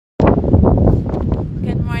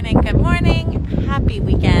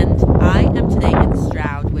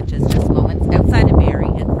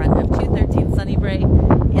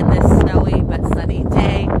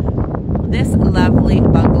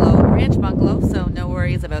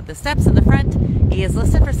guys about the steps in the front. He is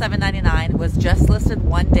listed for $799, was just listed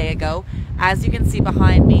 1 day ago. As you can see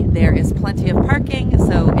behind me, there is plenty of parking,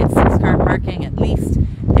 so it's 6-car parking at least.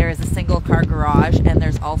 There is a single car garage, and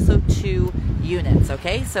there's also 2 units,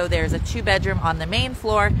 okay? So there's a 2-bedroom on the main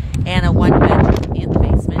floor and a 1-bedroom in the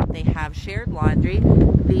basement. They have shared laundry.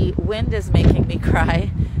 The wind is making me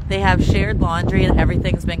cry. They have shared laundry and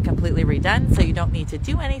everything's been completely redone, so you don't need to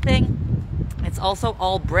do anything. It's also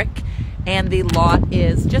all brick, and the lot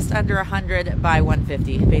is just under 100 by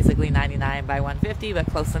 150, basically 99 by 150, but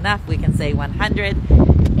close enough. We can say 100,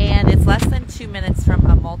 and it's less than 2 minutes from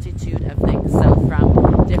a multitude of things. So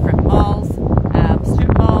from different malls,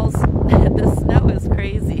 strip malls, the snow is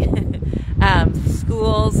crazy,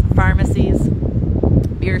 schools, pharmacies,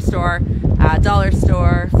 beer store, dollar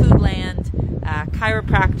store, Foodland,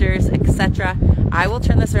 chiropractors, etc. I will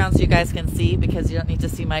turn this around so you guys can see, because you don't need to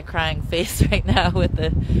see my crying face right now with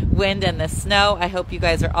the wind and the snow. I hope you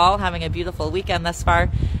guys are all having a beautiful weekend thus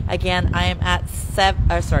far. Again, I am at seven.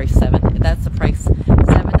 That's the price.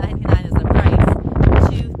 $799 is the price.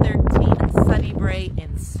 213 Sunnybrae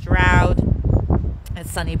in Stroud.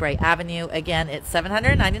 It's Sunnybrae Avenue. Again, it's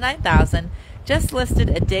 $799,000. Just listed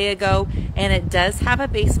a day ago, and it does have a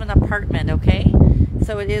basement apartment. Okay.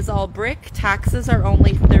 So it is all brick. Taxes are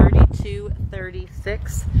only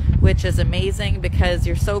 $32.36, which is amazing because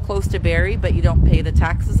you're so close to Barrie, but you don't pay the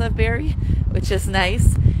taxes of Barrie, which is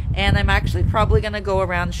nice. And I'm actually probably going to go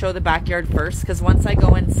around and show the backyard first, because once I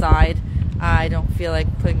go inside, I don't feel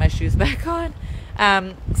like putting my shoes back on.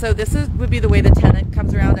 So this would be the way the tenant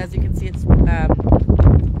comes around. As you can see, it's a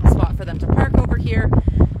spot for them to park over here.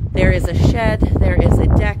 There is a shed. There is a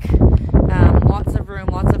deck. Lots of room,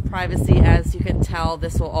 lots of privacy. As you can tell,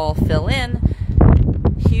 this will all fill in.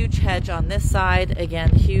 Huge hedge on this side.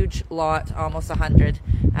 Again, huge lot, almost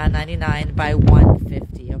 199 by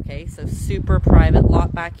 150. Okay, so super private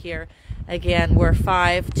lot back here. Again, we're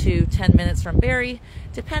 5 to 10 minutes from Barrie,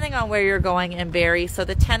 depending on where you're going in Barrie. So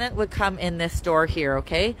the tenant would come in this door here,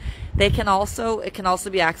 okay? It can also be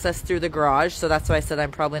accessed through the garage. So that's why I said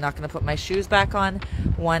I'm probably not going to put my shoes back on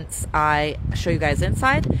once I show you guys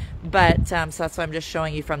inside. But so that's why I'm just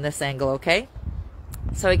showing you from this angle, okay?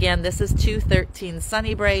 So again, this is 213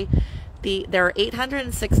 Sunnybrae. There are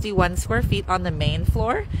 861 square feet on the main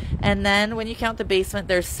floor, and then when you count the basement,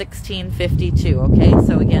 there's 1652, okay?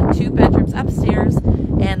 So again, 2 bedrooms upstairs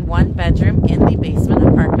and 1 bedroom in the basement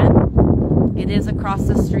apartment. It is across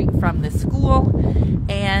the street from the school,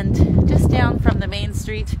 and just down from the main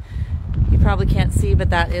street. You probably can't see,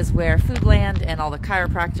 but that is where Foodland and all the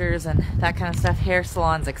chiropractors and that kind of stuff, hair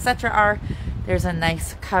salons, etc. are. There's a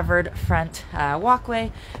nice covered front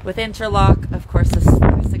walkway with interlock. Of course, this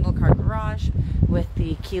single car garage with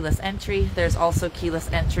the keyless entry. There's also keyless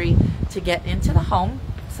entry to get into the home.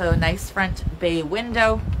 So nice front bay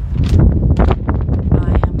window.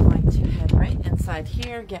 I am going to head right inside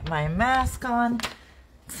here, get my mask on.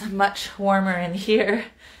 It's much warmer in here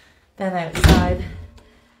than outside.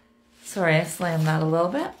 Sorry, I slammed that a little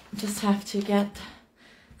bit. Just have to get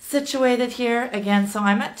situated here again. So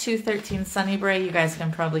I'm at 213 Sunnybrae. You guys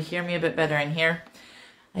can probably hear me a bit better in here.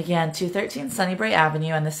 Again, 213 Sunnybrae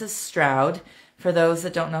Avenue, and this is Stroud. For those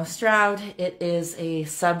that don't know Stroud, it is a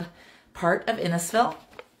sub part of Innisfil,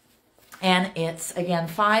 and it's again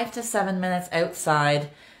 5 to 7 minutes outside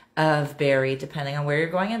of Barrie, depending on where you're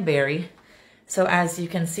going in Barrie. So as you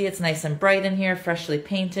can see, it's nice and bright in here, freshly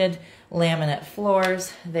painted, laminate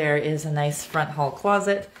floors. There is a nice front hall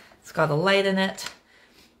closet. It's got a light in it.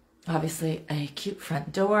 Obviously a cute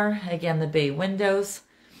front door. Again, the bay windows.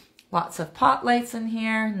 Lots of pot lights in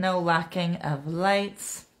here. No lacking of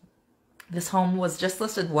lights. This home was just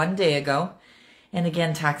listed 1 day ago. And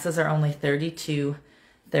again, taxes are only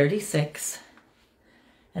 $32.36.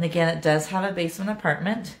 And again, it does have a basement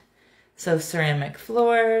apartment. So ceramic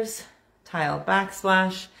floors, tile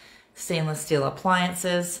backsplash, stainless steel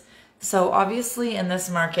appliances. So obviously in this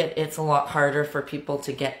market, it's a lot harder for people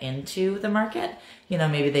to get into the market. You know,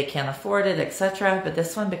 maybe they can't afford it, etc. But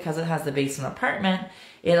this one, because it has the basement apartment,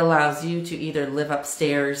 it allows you to either live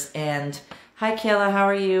upstairs and, hi Kayla, how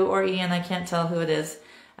are you? Or Ian, I can't tell who it is.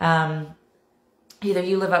 Either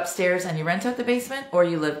you live upstairs and you rent out the basement, or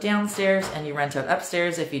you live downstairs and you rent out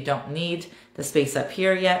upstairs if you don't need the space up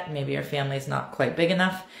here yet. Maybe your family's not quite big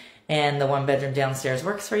enough and the 1 bedroom downstairs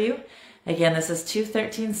works for you. Again, this is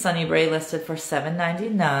 213 Sunnybrae, listed for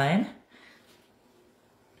 $799.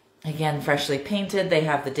 Again, freshly painted. They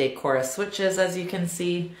have the Decora switches, as you can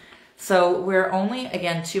see. So we're only,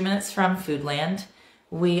 again, 2 minutes from Foodland.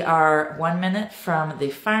 We are 1 minute from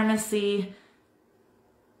the pharmacy,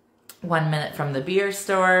 1 minute from the beer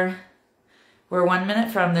store, We're 1 minute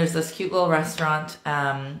from, there's this cute little restaurant,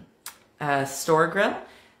 store grill.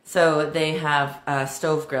 So they have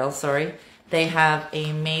stove grill, sorry. They have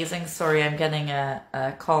amazing, sorry, I'm getting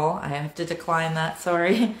a call. I have to decline that,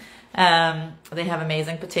 sorry. They have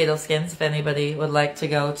amazing potato skins if anybody would like to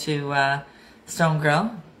go to Stone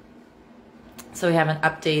Grill. So we have an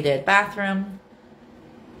updated bathroom.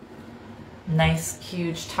 Nice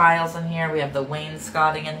huge tiles in here. We have the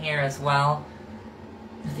wainscoting in here as well.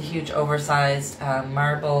 The huge oversized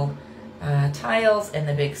marble tiles in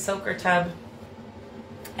the big soaker tub.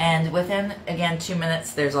 And within, again, 2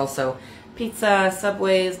 minutes, there's also pizza,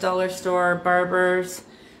 Subways, dollar store, barbers.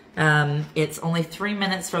 It's only 3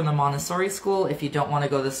 minutes from the Montessori school if you don't want to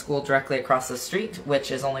go to the school directly across the street,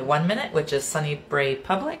 which is only 1 minute, which is Sunnybrae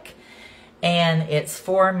Public. And it's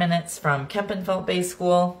 4 minutes from Kempenfelt Bay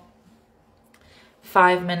School.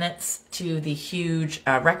 5 minutes to the huge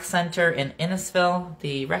rec center in Innisfil,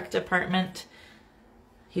 the rec department.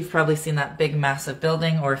 You've probably seen that big massive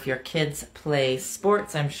building, or if your kids play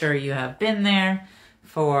sports, I'm sure you have been there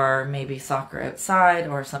for maybe soccer outside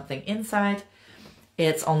or something inside.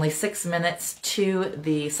 It's only 6 minutes to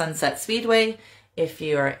the Sunset Speedway if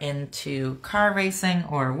you're into car racing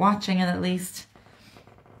or watching it at least.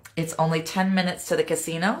 It's only 10 minutes to the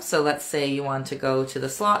casino, so let's say you want to go to the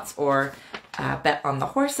slots or bet on the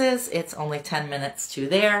horses. It's only 10 minutes to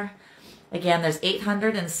there. Again, there's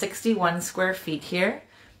 861 square feet here.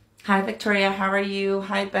 Hi, Victoria. How are you?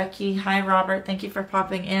 Hi, Becky. Hi, Robert. Thank you for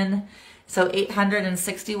popping in. So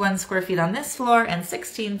 861 square feet on this floor and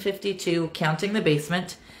 1652 counting the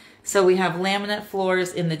basement. So we have laminate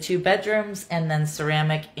floors in the 2 bedrooms and then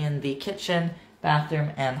ceramic in the kitchen,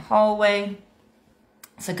 bathroom, and hallway.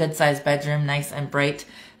 It's a good sized bedroom, nice and bright.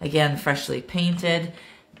 Again, freshly painted.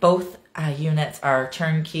 Both units are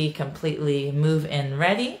turnkey, completely move-in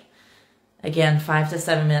ready. Again, 5 to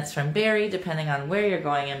 7 minutes from Barrie, depending on where you're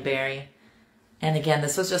going in Barrie. And again,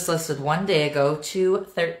 this was just listed 1 day ago,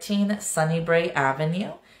 213 Sunnybrae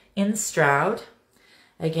Avenue in Stroud.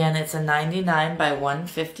 Again, it's a 99 by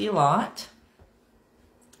 150 lot.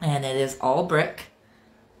 And it is all brick.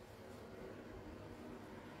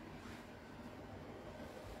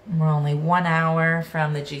 We're only 1 hour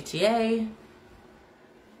from the GTA.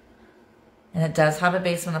 And it does have a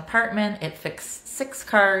basement apartment. It fits 6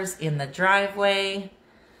 cars in the driveway.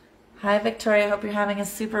 Hi, Victoria. Hope you're having a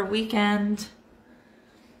super weekend.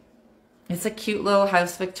 It's a cute little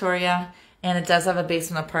house, Victoria. And it does have a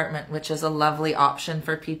basement apartment, which is a lovely option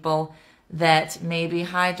for people that maybe,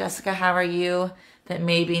 hi, Jessica, how are you? That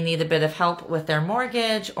maybe need a bit of help with their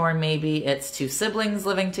mortgage, or maybe it's 2 siblings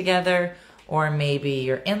living together, or maybe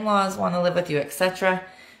your in-laws want to live with you, etc.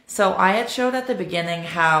 So I had showed at the beginning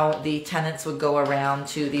how the tenants would go around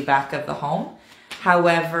to the back of the home.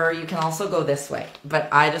 However, you can also go this way, but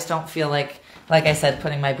I just don't feel like I said,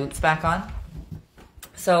 putting my boots back on.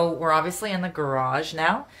 So we're obviously in the garage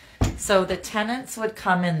now. So the tenants would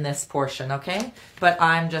come in this portion, okay? But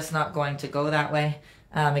I'm just not going to go that way,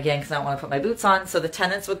 again, because I don't want to put my boots on. So the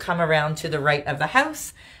tenants would come around to the right of the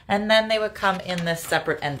house, and then they would come in this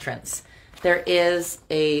separate entrance. There is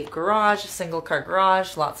a garage, single car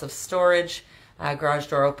garage, lots of storage, garage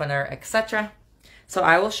door opener, etc. So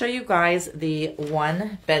I will show you guys the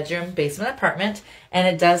 1 bedroom basement apartment, and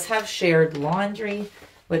it does have shared laundry,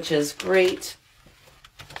 which is great.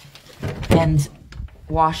 And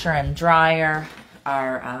washer and dryer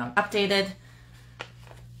are updated.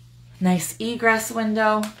 Nice egress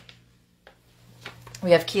window. We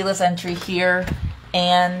have keyless entry here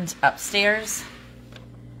and upstairs.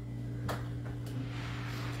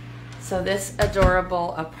 So this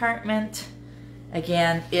adorable apartment,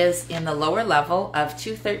 again, is in the lower level of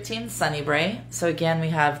 213 Sunnybrae. So again, we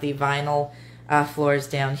have the vinyl floors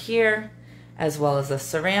down here, as well as a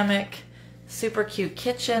ceramic. Super cute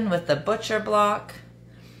kitchen with the butcher block.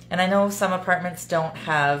 And I know some apartments don't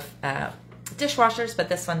have dishwashers, but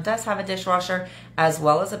this one does have a dishwasher, as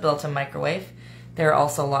well as a built-in microwave. There are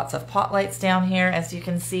also lots of pot lights down here, as you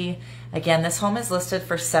can see. Again, this home is listed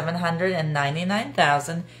for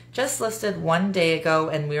 $799,000, just listed 1 day ago,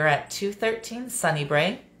 and we were at 213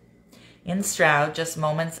 Sunnybrae in Stroud, just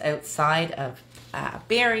moments outside of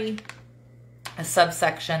Barrie, a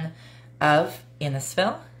subsection of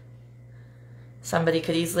Innisfil. Somebody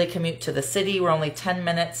could easily commute to the city. We're only 10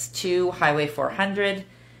 minutes to Highway 400,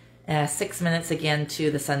 6 minutes again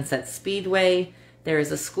to the Sunset Speedway. There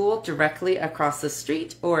is a school directly across the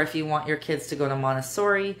street, or if you want your kids to go to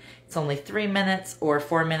Montessori, it's only 3 minutes or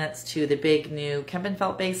 4 minutes to the big new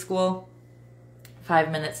Kempenfelt Bay School,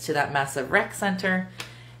 5 minutes to that massive rec center,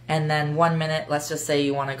 and then 1 minute, let's just say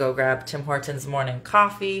you want to go grab Tim Hortons morning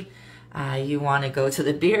coffee. You want to go to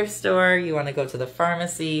the beer store, you want to go to the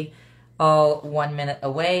pharmacy, all 1 minute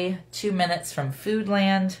away, 2 minutes from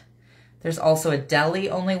Foodland. There's also a deli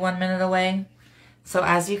only 1 minute away. So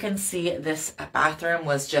as you can see, this bathroom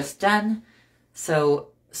was just done. So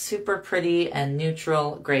super pretty and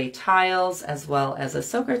neutral gray tiles, as well as a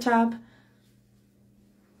soaker tub.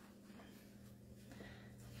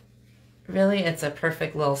 Really, it's a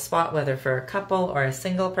perfect little spot, whether for a couple or a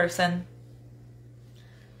single person.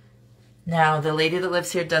 Now, the lady that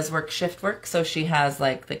lives here does work shift work, so she has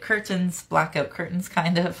like the curtains, blackout curtains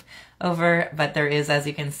kind of over, but there is, as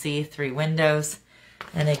you can see, 3 windows.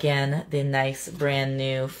 And again, the nice brand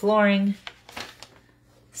new flooring.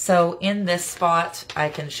 So in this spot, I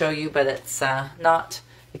can show you, but it's not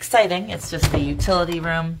exciting. It's just the utility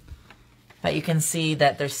room. But you can see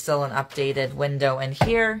that there's still an updated window in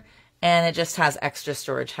here. And it just has extra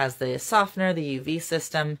storage. Has the softener, the UV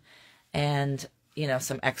system, and, you know,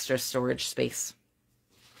 some extra storage space.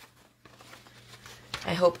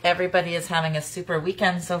 I hope everybody is having a super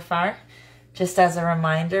weekend so far. Just as a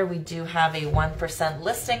reminder, we do have a 1%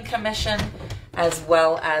 listing commission, as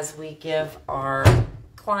well as we give our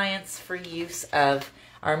clients free use of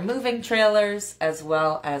our moving trailers, as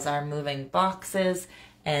well as our moving boxes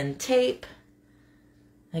and tape.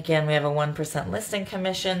 Again, we have a 1% listing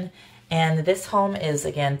commission. And this home is,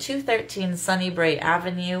 again, 213 Sunnybrae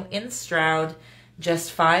Avenue in Stroud,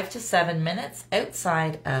 just 5 to 7 minutes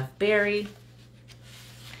outside of Barrie.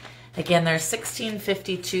 Again, there's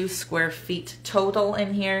 1,652 square feet total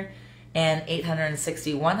in here, and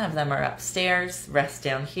 861 of them are upstairs, rest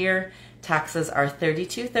down here. Taxes are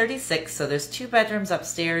 $32.36, so there's 2 bedrooms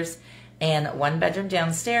upstairs and 1 bedroom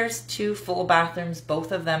downstairs, 2 full bathrooms.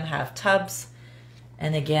 Both of them have tubs.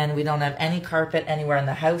 And again, we don't have any carpet anywhere in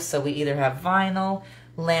the house, so we either have vinyl,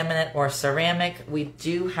 laminate, or ceramic. We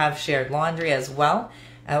do have shared laundry as well,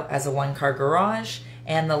 out as a 1-car garage,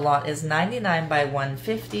 and the lot is 99 by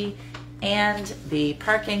 150, and the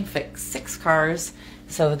parking fits 6 cars,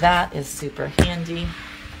 so that is super handy.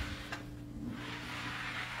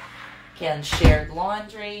 Again, shared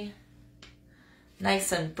laundry,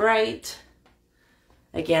 nice and bright.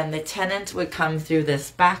 Again, the tenant would come through this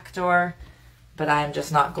back door, but I'm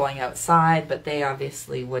just not going outside, but they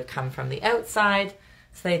obviously would come from the outside.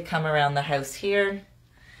 So they'd come around the house here.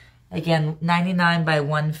 Again, 99 by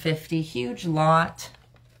 150, huge lot.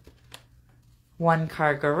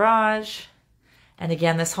 1-car garage. And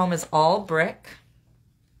again, this home is all brick.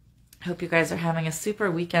 Hope you guys are having a super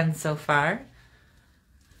weekend so far.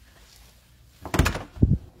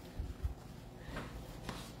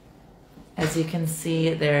 As you can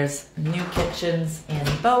see, there's new kitchens in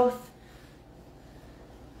both.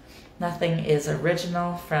 Nothing is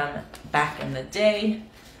original from back in the day.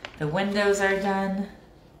 The windows are done.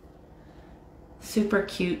 Super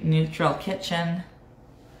cute neutral kitchen.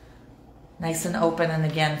 Nice and open, and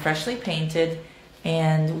again, freshly painted.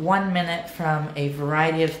 And 1 minute from a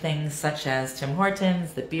variety of things such as Tim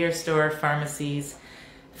Hortons, the beer store, pharmacies.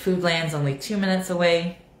 Foodland's only 2 minutes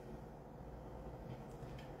away.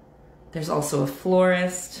 There's also a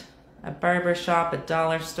florist, a barber shop, a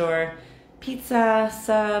dollar store, pizza,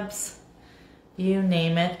 subs, you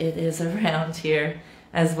name it, it is around here.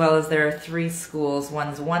 As well as there are 3 schools.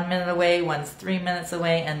 One's 1 minute away, one's 3 minutes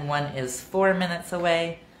away, and one is 4 minutes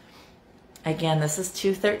away. Again, this is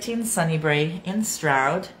 213 Sunnybrae in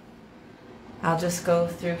Stroud. I'll just go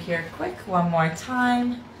through here quick one more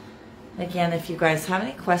time. Again, if you guys have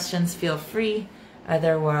any questions, feel free.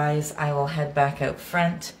 Otherwise, I will head back out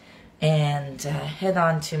front and head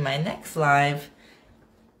on to my next live,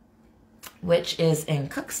 which is in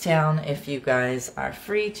Cookstown. If you guys are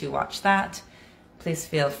free to watch that, please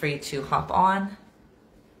feel free to hop on.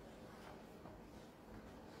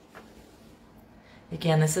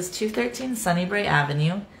 Again, this is 213 Sunnybrae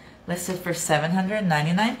Avenue, listed for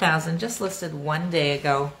 $799,000, just listed 1 day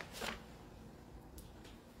ago.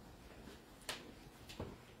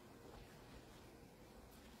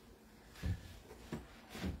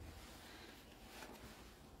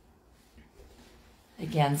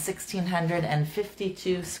 Again,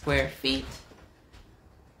 1,652 square feet.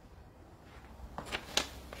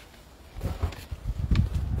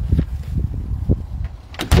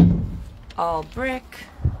 All brick.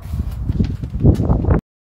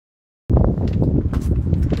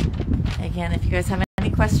 Again, if you guys have any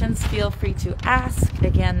questions, feel free to ask.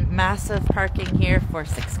 Again, massive parking here for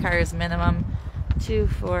 6 cars minimum. 2,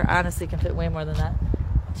 4, honestly can fit way more than that.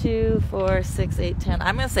 2, 4, 6, 8, 10.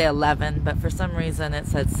 I'm going to say 11, but for some reason it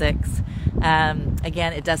said 6.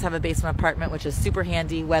 Again, it does have a basement apartment, which is super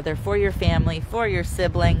handy, whether for your family, for your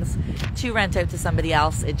siblings, to rent out to somebody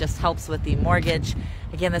else. It just helps with the mortgage.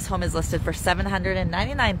 Again, this home is listed for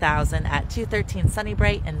 $799,000 at 213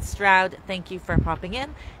 Sunnybrae in Stroud. Thank you for popping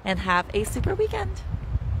in, and have a super weekend.